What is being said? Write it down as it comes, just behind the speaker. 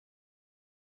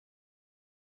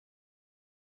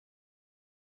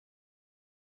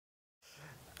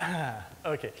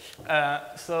Okay,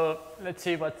 so let's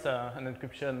see what's an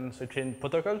encryption switching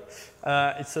protocol.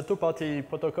 It's a two-party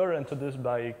protocol introduced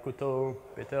by Couto,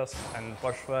 Peters, and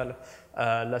Boschwell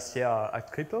last year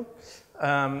at Crypto.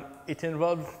 It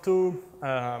involves two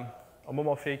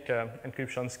homomorphic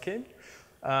encryption schemes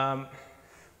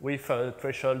with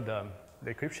threshold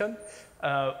decryption.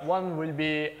 One will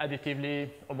be additively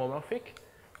homomorphic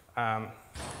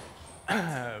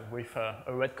with a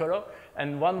red color,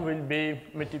 and one will be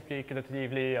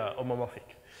multiplicatively homomorphic.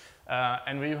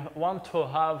 And we want to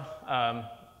have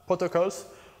protocols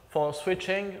for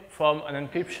switching from an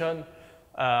encryption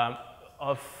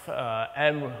of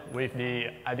M with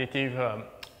the additive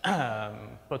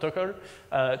protocol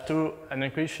to an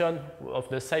encryption of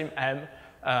the same M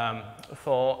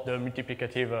for the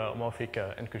multiplicative homomorphic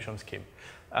encryption scheme.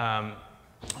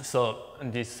 So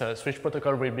this switch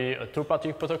protocol will be a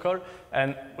two-party protocol,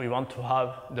 and we want to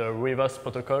have the reverse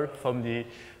protocol from the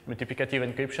multiplicative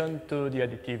encryption to the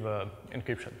additive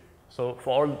encryption. So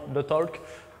for all the talk,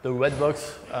 the red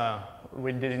box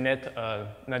will designate an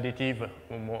additive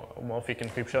homomorphic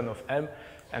encryption of M,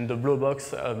 and the blue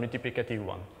box a multiplicative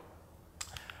one.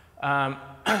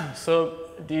 So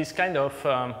these kind of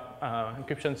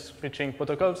encryption switching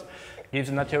protocols gives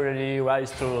naturally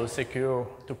rise to secure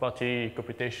two-party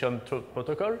computation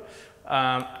protocol.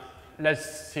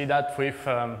 Let's see that with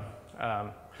an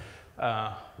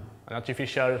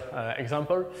artificial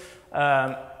example.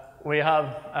 We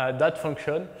have that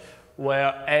function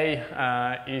where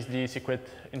A is the secret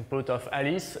input of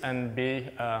Alice and B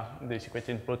the secret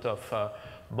input of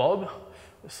Bob.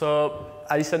 So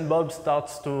Alice and Bob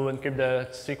starts to encrypt the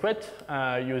secret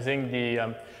using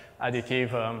the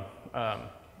additive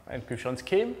encryption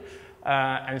scheme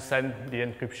and send the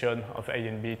encryption of A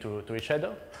and B to each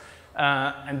other.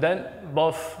 And then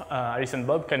both Alice and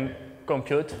Bob can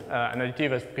compute an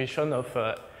additive expression of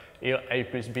A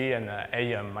plus B and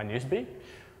A minus B.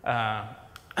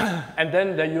 And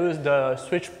then they use the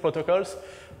switch protocols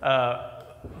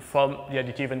from the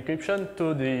additive encryption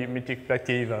to the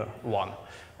multiplicative one.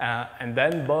 And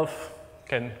then both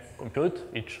can compute,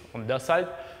 each on their side,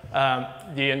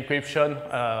 the encryption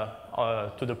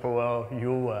to the power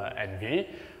U and V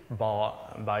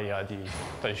by the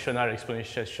traditional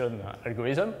exponentiation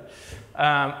algorithm.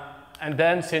 And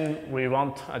then since we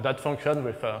want that function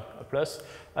with a plus,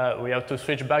 we have to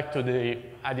switch back to the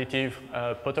additive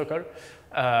protocol.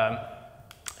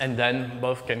 And then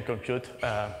both can compute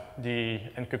the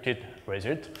encrypted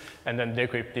result and then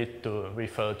decrypt it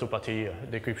with two-party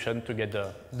decryption to get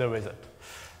the result.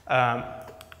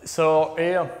 So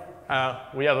here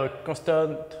we have a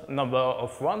constant number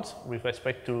of ones with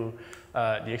respect to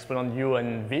the exponent U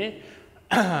and V,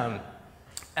 and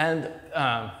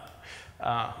a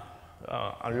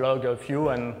log of U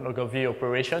and log of V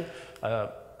operation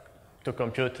to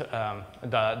compute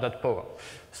that power.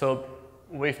 So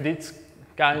with this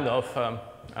kind of,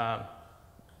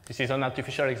 this is an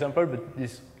artificial example, but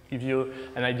this gives you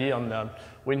an idea on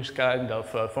which kind of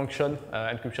function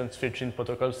encryption switching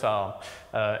protocols are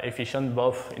efficient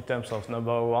both in terms of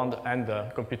number of rounds and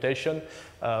computation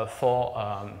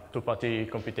for two-party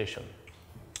computation.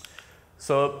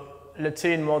 So let's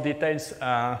see in more details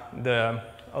the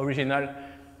original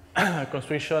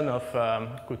construction of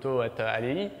Couto at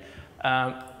ALI.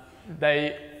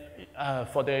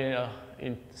 For the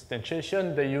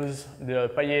instantiation, they use the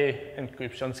Payet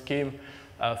encryption scheme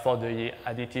for the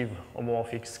additive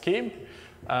homomorphic scheme,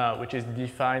 which is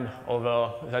defined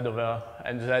over Z over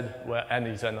NZ, where N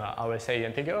is an RSA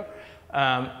integer.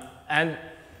 And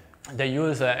they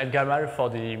use Elgamal for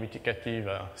the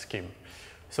multiplicative scheme.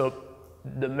 So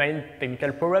the main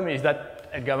technical problem is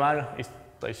that Elgamal is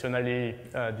traditionally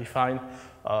defined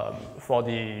for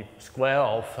the square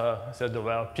of Z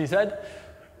over PZ.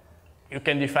 You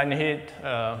can define it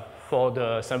for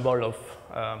the symbol of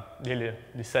the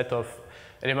set of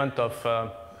elements of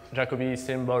Jacobi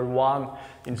symbol 1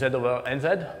 in Z over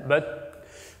NZ, but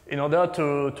in order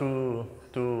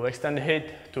to extend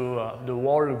it to the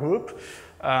whole group,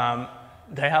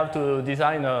 they have to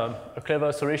design a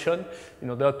clever solution in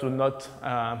order to not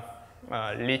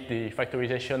lead the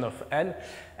factorization of N,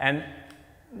 and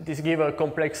this gives a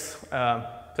complex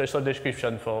threshold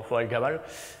description for Elgamal,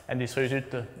 and this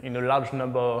results in a large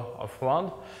number of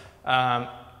rounds.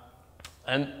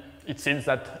 And it seems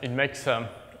that it makes a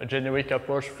generic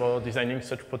approach for designing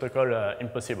such protocol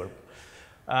impossible.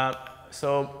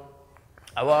 So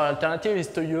our alternative is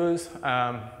to use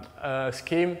a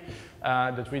scheme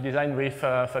that we designed with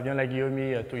Fabien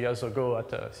Laguillaume 2 years ago at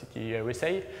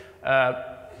CTUSA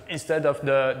instead of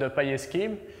the Payet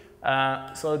scheme.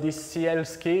 So this CL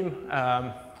scheme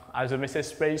has a message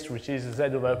space which is z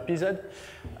over pz,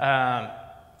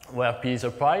 where p is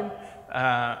a prime.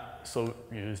 So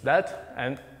we use that,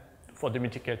 and for the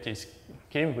multi-character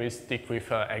scheme, we stick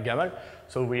with L-gamal.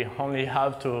 So we only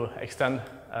have to extend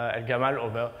L-gamal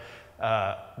over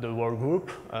the whole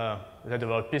group, z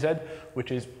over pz,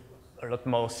 which is a lot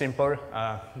more simple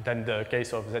than the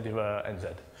case of z over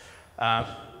nz.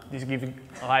 This gives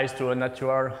rise to a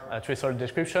natural threshold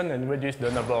description and reduces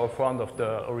the number of rounds of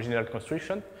the original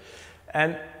construction.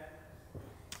 And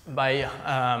by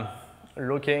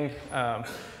looking,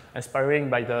 inspiring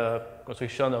by the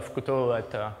construction of Couteau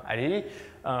at Ali,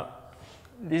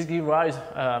 this gives rise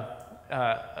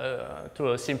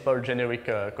to a simple generic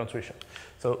construction.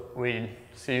 So we'll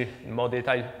see in more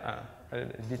details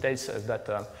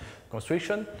that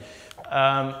construction.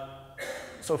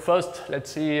 So first, let's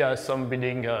see some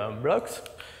building blocks.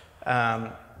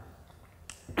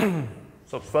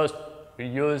 So first, we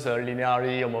use a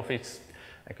linearly homomorphic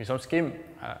encryption scheme.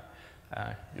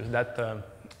 Use that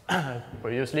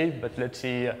previously, but let's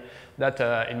see that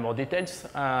in more details.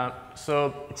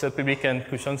 So it's a public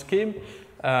encryption scheme,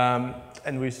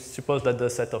 and we suppose that the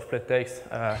set of plaintext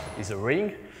is a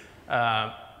ring.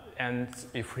 And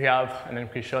if we have an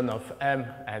encryption of M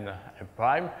and M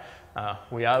prime,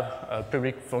 we have a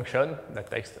public function that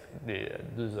takes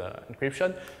does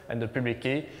encryption and the public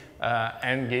key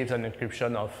and gives an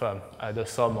encryption of the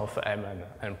sum of M and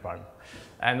M prime.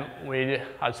 And we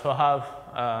also have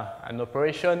an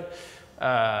operation,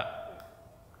 a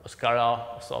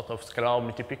scalar, sort of scalar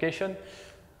multiplication.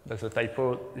 There's a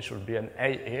typo, it should be an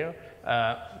A here,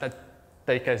 that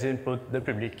takes as input the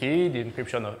public key, the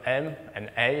encryption of M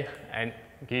and A, and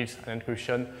gives an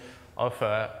encryption of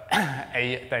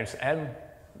A times M,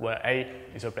 where A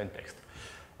is a plaintext.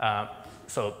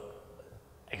 So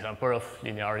example of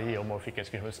linearly homomorphic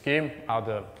encryption scheme are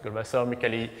the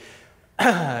Goldwasser-Michaeli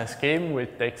scheme,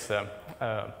 which takes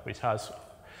which has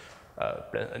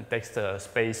text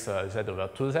space z over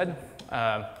 2z,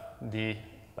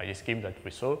 by the scheme that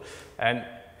we saw, and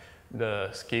the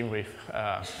scheme with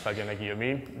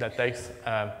Fabian-Guillaume that takes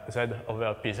z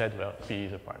over pz, where p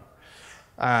is a prime.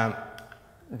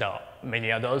 There are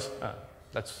many others.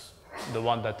 That's the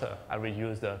one that I will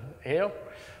use here.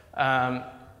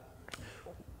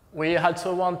 We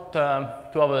also want to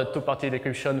have a two-party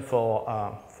decryption for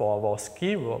our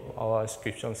scheme, our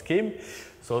encryption scheme.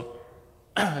 So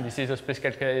this is a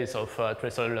special case of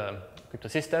threshold crypto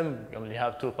system. We only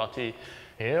have two-party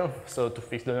here. So to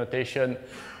fix the notation,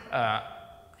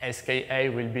 SKA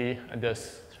will be the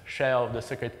share of the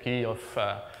secret key of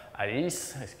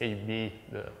Alice, SKB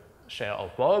the share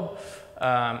of Bob.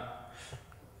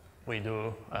 We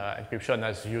do encryption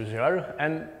as usual,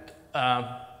 and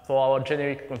for our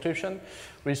generic encryption,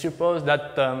 we suppose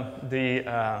that the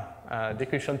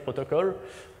decryption protocol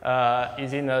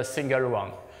is in a single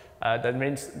round. That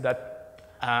means that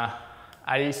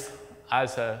Alice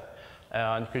has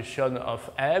an encryption of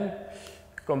M,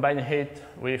 combine it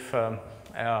with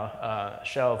a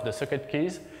share of the secret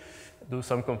keys, do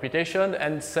some computation,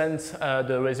 and sends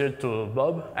the result to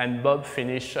Bob, and Bob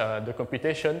finish the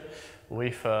computation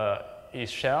with his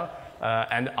share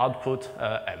and output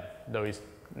M. There is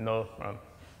no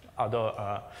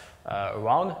other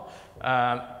round.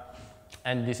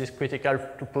 And this is critical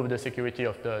to prove the security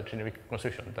of the generic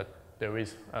construction, that there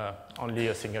is only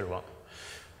a single round.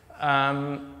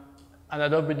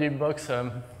 Another building blocks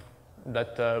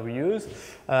that we use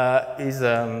is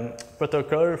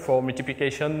protocol for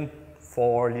multiplication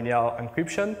for linear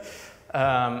encryption,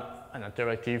 an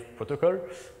iterative protocol.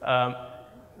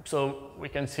 So we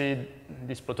can see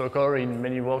this protocol in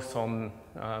many works on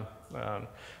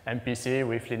MPC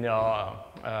with linear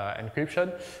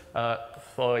encryption.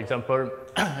 For example,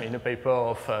 in a paper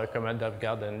of Command,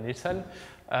 Davgard, and Nielsen.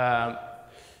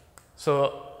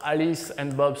 So Alice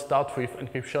and Bob start with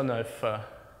encryption of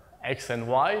X and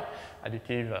Y,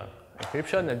 additive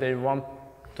encryption, and they want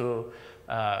to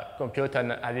compute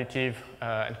an additive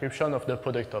encryption of the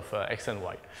product of X and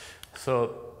Y.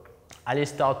 So Alice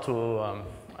starts to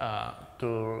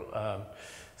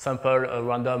sample a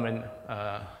random and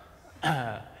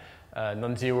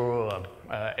non-zero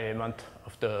element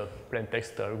of the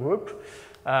plaintext group.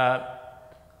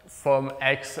 From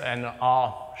X and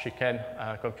R, she can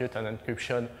compute an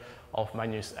encryption of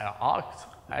minus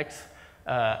X.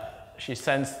 She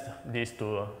sends this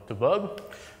to Bob.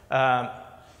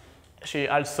 She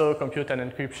also computes an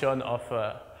encryption of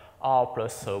R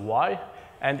plus Y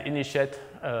and initiate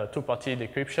two-party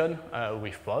decryption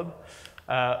with Bob.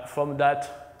 From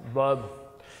that, Bob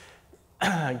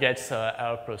gets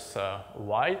R plus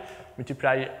Y,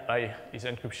 multiplied by his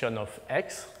encryption of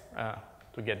X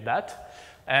to get that.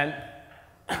 and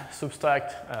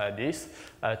subtract this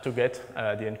to get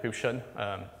the encryption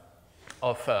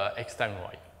of x times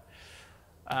y.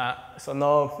 So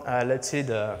now let's see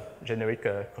the generic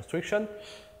construction.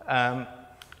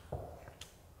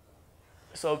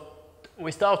 So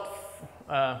we start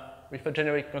with a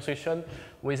generic construction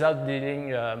without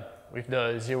dealing with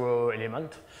the zero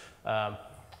element,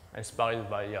 inspired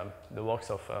by the works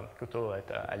of Couteau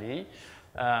at Ali.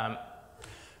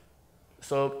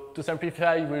 So to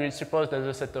simplify, we will suppose that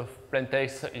the set of plain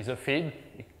text is a feed.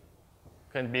 It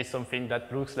can be something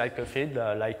that looks like a feed,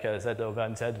 like z over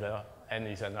nz, where n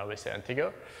is an RSA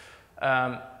integer,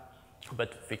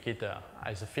 but think it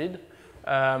as a feed.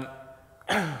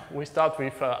 We start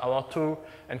with our two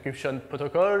encryption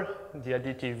protocol, the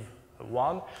additive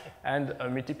one and a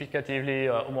multiplicatively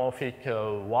homomorphic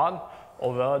one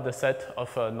over the set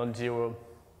of non-zero,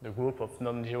 the group of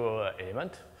non-zero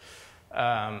elements.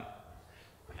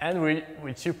 And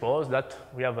we suppose that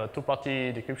we have a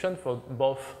two-party decryption for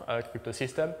both crypto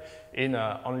systems in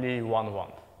only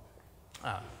one.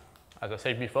 As I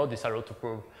said before, this allows to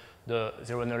prove the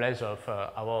zero knowledge of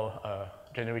our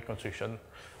generic construction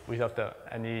without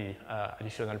any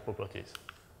additional properties.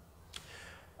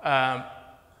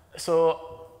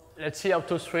 So let's see how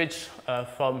to switch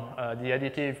from the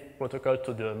additive protocol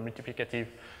to the multiplicative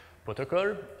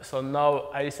protocol. So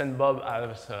now Alice and Bob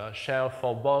have shared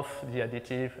for both the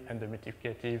additive and the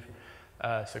multiplicative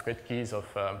secret keys of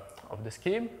the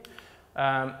scheme.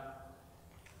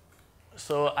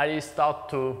 So Alice starts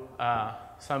to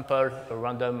sample a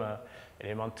random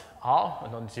element R, a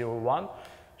non-zero one.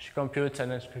 She computes an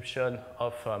encryption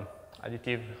of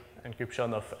additive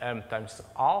encryption of M times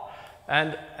R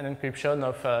and an encryption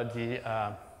of the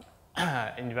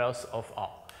inverse of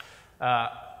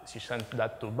R. She sent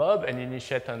that to Bob and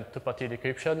initiate a two-party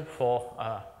decryption for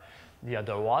the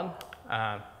other one.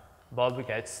 Bob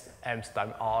gets M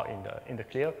times R in the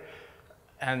clear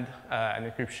and an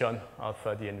encryption of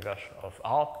the inverse of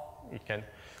R. He can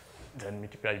then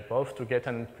multiply both to get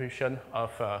an encryption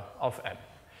of M.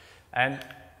 And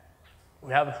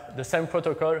we have the same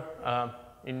protocol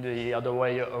in the other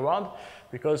way around,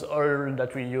 because all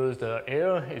that we used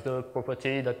here is the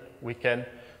property that we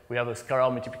have a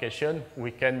scalar multiplication.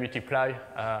 We can multiply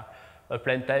a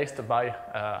plain text by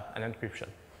an encryption.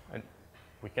 And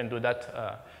we can do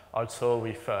that also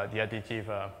with the additive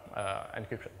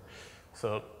encryption.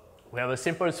 So we have a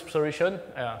simple solution,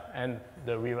 and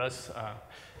the reverse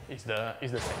is the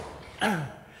same.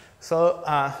 So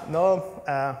now,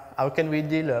 how can we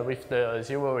deal with the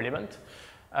zero element?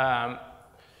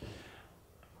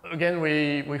 Again,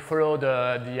 we follow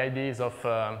the ideas of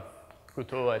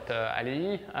Couteau at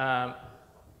Ali.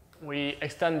 We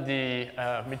extend the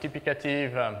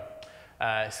multiplicative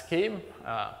scheme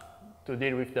to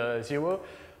deal with the zero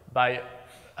by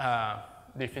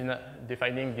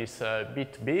defining this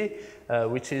bit b,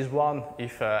 which is 1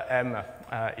 if m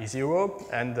is 0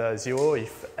 and 0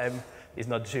 if m is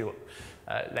not 0.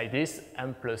 Like this,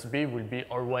 m plus b will be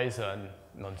always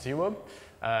non-zero,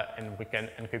 and we can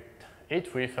encrypt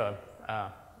it with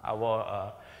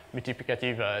our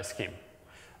multiplicative scheme.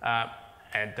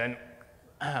 And then,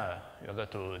 in order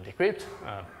to decrypt,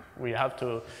 we have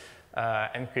to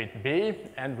encrypt b,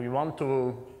 and we want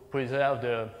to preserve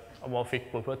the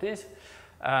homomorphic properties.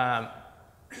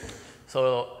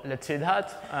 So let's see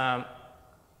that.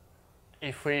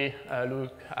 If we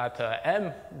look at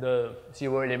m, the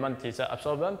zero element is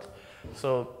absorbent.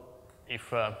 So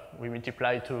if we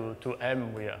multiply to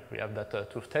m, we have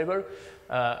that truth table.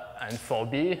 And for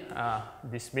b,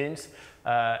 this means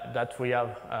that we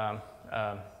have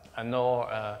an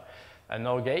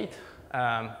OR gate.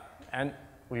 And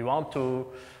we want to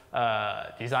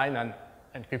design an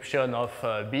encryption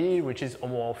of b, which is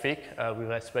homomorphic with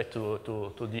respect to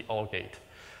the OR gate.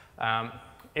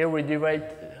 Here we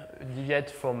deviate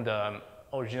from the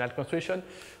original construction.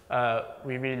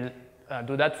 We will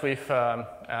do that with an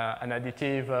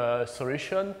additive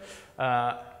solution.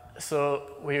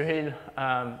 So we will,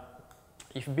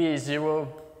 if b is 0,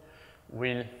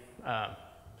 we'll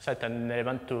set an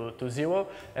element to 0.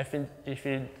 If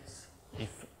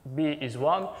b is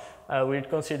 1, we'll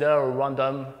consider a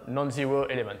random non-zero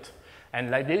element.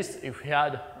 And like this, if we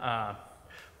had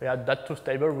that truth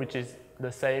table, which is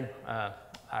the same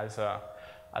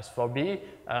as for b,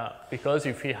 because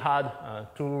if we had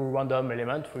two random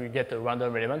elements, we get a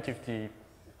random element if the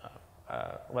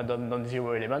random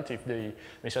non-zero element if the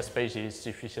measure space is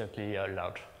sufficiently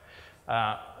large.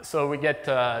 So we get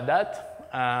that.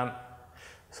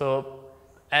 So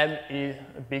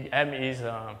big M is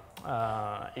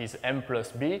m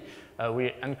plus b.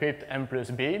 We encrypt m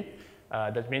plus b.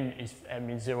 That means if m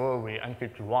is 0, we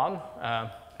encrypt 1,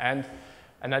 and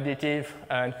an additive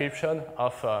encryption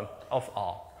of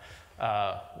R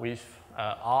with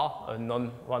R, a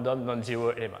non-random, non-zero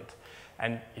element.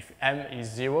 And if m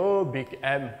is 0, big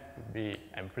M will be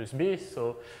m plus b,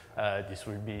 so this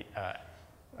will be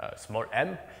small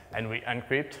m, and we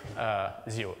encrypt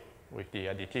 0 with the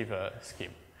additive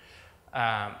scheme.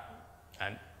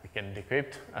 And we can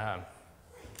decrypt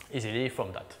easily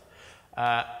from that.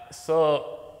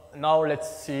 So now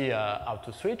let's see how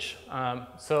to switch.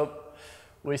 So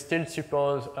we still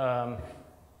suppose,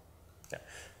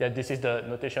 this is the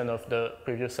notation of the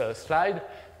previous slide,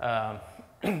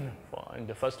 in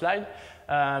the first slide.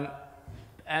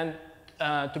 And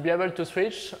to be able to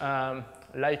switch,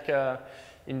 like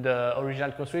in the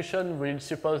original construction, we'll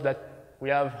suppose that we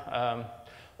have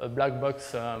a black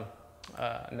box, an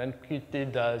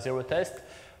encrypted zero test,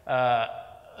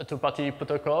 two-party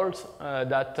protocols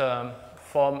that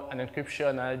form an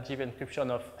encryption, additive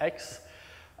encryption of X,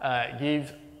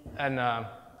 gives an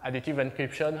additive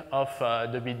encryption of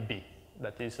the bit B.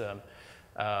 That is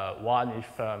 1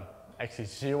 if X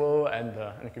is 0, and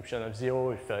encryption of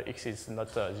 0 if X is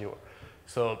not 0.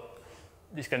 So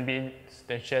this can be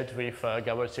instantiated with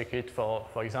Garble circuit,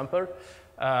 for example,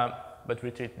 but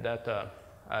we treat that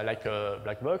like a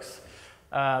black box.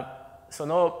 So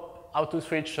now, how to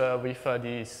switch with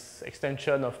this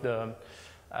extension of the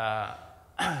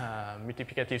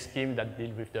multiplicative scheme that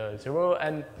deals with the 0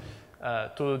 and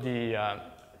to the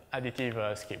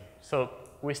additive scheme. So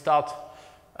we start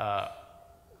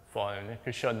for an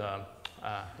equation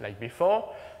like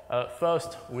before.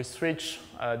 First, we switch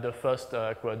the first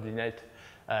coordinate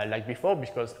like before,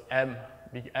 because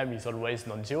big M is always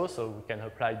non-zero, so we can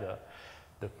apply the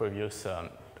previous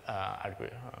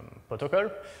protocol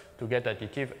to get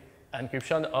additive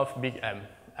encryption of big M.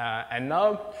 And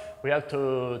now we have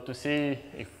to see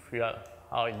if we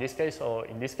are in this case or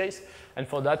in this case. And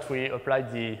for that, we apply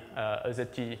the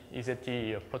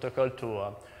EZT protocol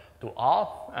to R.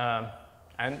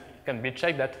 And it can be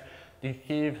checked that it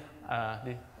gives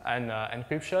an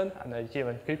encryption, an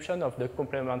additive encryption of the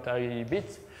complementary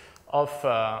bits of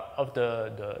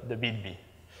the bit B.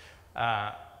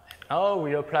 Now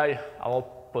we apply our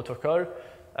protocol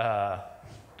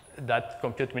that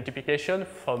compute multiplication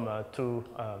from two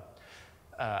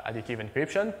additive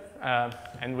encryption,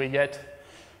 and we get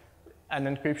an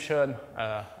encryption,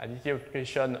 additive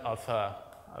encryption of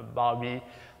bar B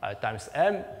times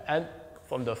M, and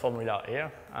from the formula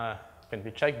here, can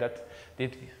be checked that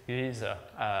this is the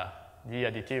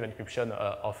additive encryption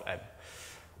of M.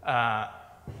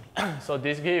 So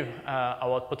this gives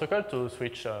our protocol to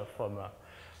switch from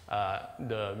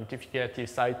the multiplicative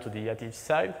side to the additive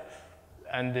side,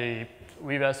 and the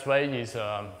reverse way is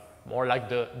more like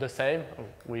the same.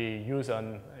 We use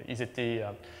an EZT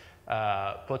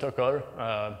protocol,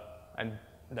 and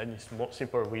then it's more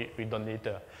simple. We don't need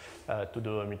to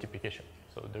do a multiplication.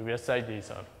 So the reverse side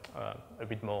is a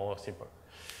bit more simple.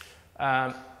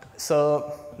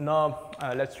 So now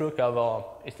let's look at our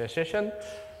instantiation.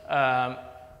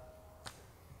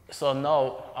 So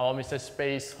now our message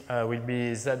space will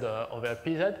be Z over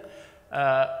PZ.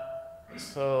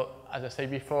 So as I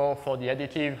said before, for the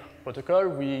additive protocol,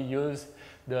 we use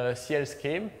the CL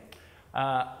scheme.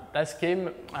 That scheme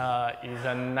is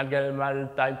an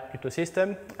algorithmal type crypto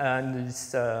system, and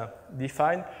it's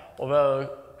defined over a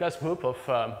class group of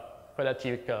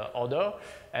quadratic order.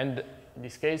 And in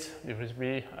this case, there will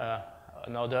be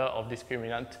an order of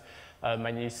discriminant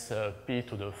minus p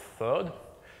to the third.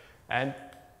 And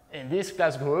in this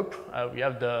class group, we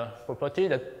have the property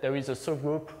that there is a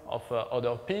subgroup of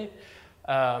order p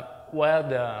where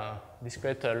the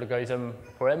discrete logarithm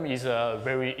problem is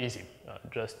very easy,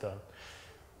 just a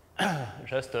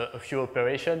few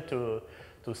operations to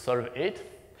solve it.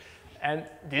 And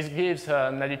this gives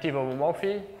an additive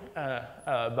homomorphy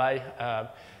by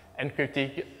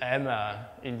encrypting M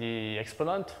in the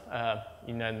exponent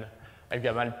in an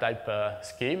algorithmal type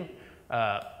scheme.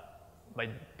 By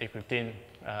decrypting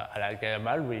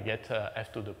algorithmal, we get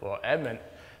f to the power m,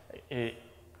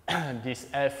 and this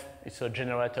f is a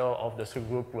generator of the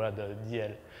subgroup where the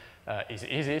DL is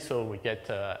easy, so we get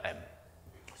m.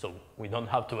 So we don't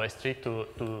have to restrict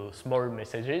to small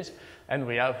messages, and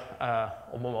we have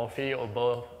homomorphy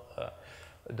above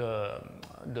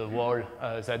the wall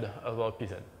Z over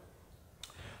PZ.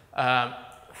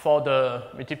 For the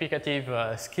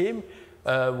multiplicative scheme,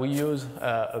 we use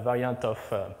a variant of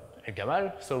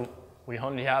Gamal, so we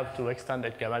only have to extend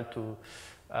Gamal to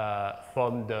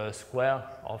from the square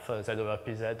of Z over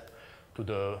PZ to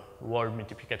the whole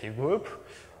multiplicative group.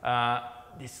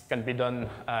 This can be done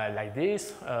like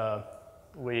this.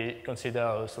 we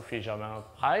consider a Sophie-Germain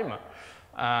prime.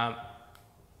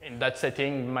 In that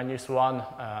setting, -1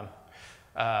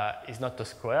 is not a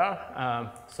square.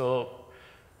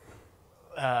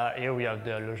 Here we have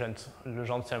the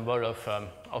Legendre symbol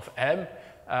of M,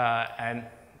 and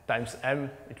times M,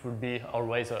 it would be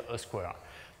always a square.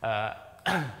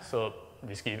 So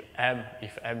this gives M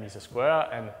if M is a square,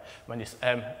 and minus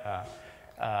M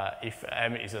if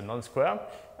M is a non-square.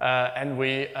 And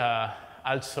we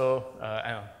also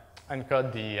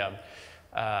encode the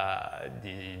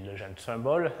Legendre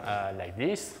symbol like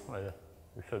this,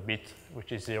 with a bit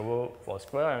which is 0 for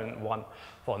square and 1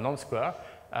 for non-square.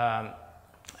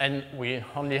 And we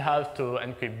only have to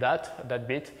encrypt that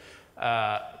bit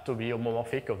to be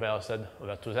homomorphic over Z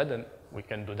over 2Z, and we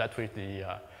can do that with the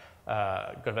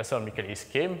Goldwasser-Michaeli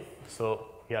scheme. So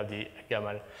we have the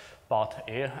Gamal part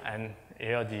here, and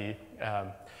here the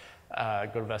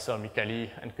Goldwasser-Michaeli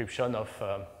encryption of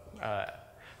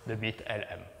the bit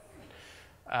LM.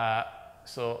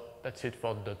 So that's it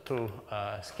for the two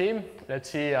scheme. Let's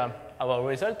see our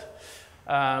result.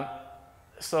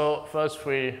 So first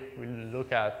we will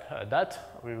look at that.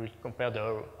 We will compare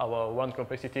our one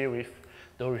complexity with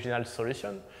the original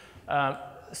solution.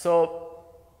 So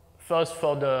first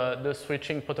for the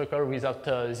switching protocol without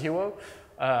 0,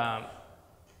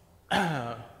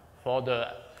 for the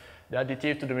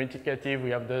additive to the multiplicative,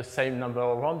 we have the same number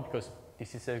of rounds because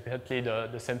this is exactly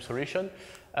the same solution.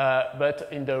 But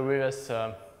in the reverse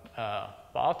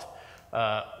part,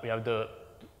 we have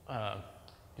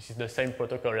this is the same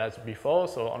protocol as before,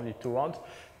 so only 2 rounds.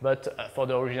 But for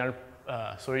the original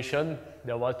solution,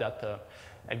 there was that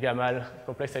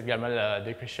complex Gamal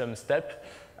decryption step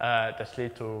that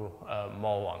led to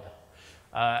more rounds.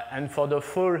 And for the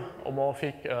full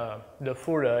homomorphic, the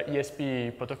full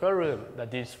ESP protocol that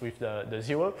deals with the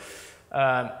 0,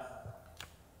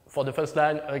 for the first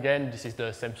line, again, this is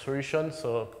the same solution,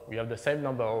 so we have the same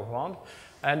number of rounds.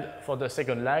 And for the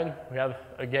second line, we have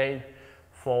again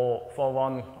 4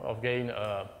 rounds of gain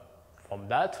from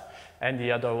that, and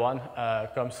the other one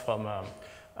comes from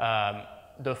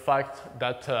the fact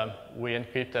that we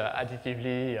encrypt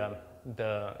additively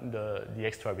the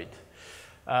extra bit.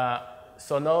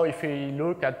 So now if we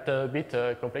look at the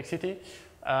bit complexity,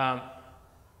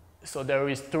 so there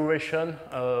is 2 versions.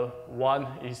 One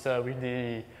is with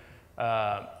the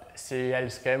CL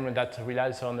scheme that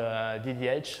relies on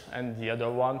DDH, and the other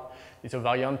one is a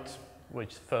variant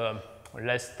with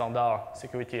less standard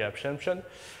security assumption.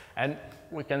 And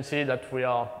we can see that we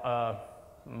are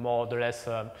more or less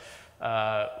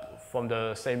from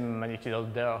the same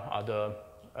magnitude there as the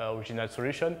original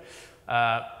solution.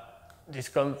 This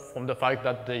comes from the fact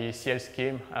that the CL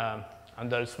scheme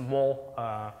handles more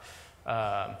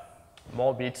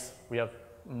bits. We have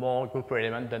more group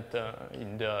elements than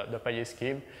in the Payet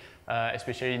scheme,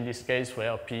 especially in this case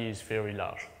where P is very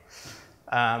large.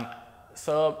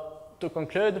 So to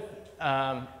conclude,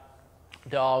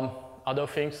 there are other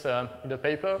things in the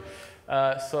paper.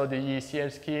 So the CL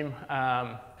scheme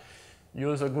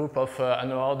uses a group of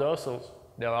unknown order, so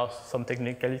there are some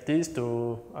technicalities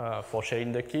for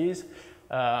sharing the keys.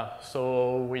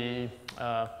 So we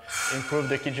improve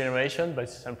the key generation by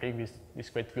sampling with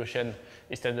discrete Gaussian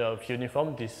instead of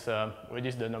uniform. This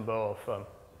reduces the number of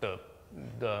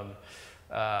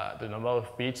the number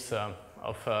of bits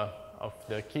of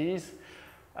the keys.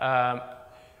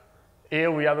 Here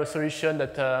we have a solution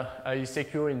that is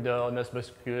secure in the honest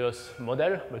but curious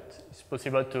model, but it's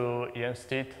possible to enhance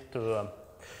it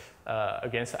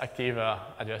against active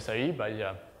adversary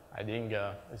by adding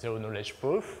zero knowledge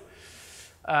proof.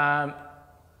 And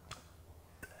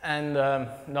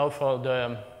now for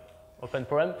the open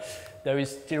problem, there is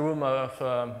still room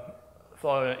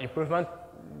for improvement.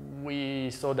 We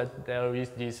saw that there is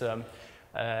this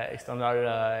external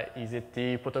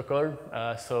EZT protocol,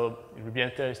 so it would be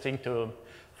interesting to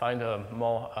find a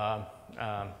more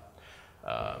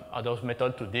other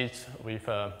method to deal with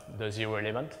the 0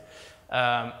 element.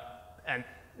 And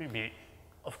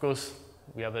of course,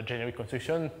 we have a generic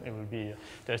construction. It would be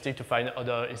interesting to find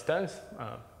other instances,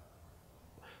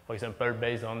 for example,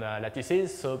 based on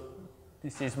lattices. So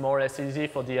this is more or less easy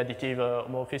for the additive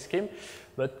homomorphic scheme,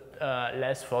 but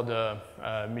less for the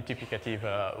multiplicative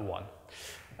one.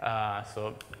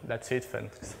 So that's it.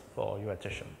 Thanks for your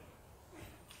attention.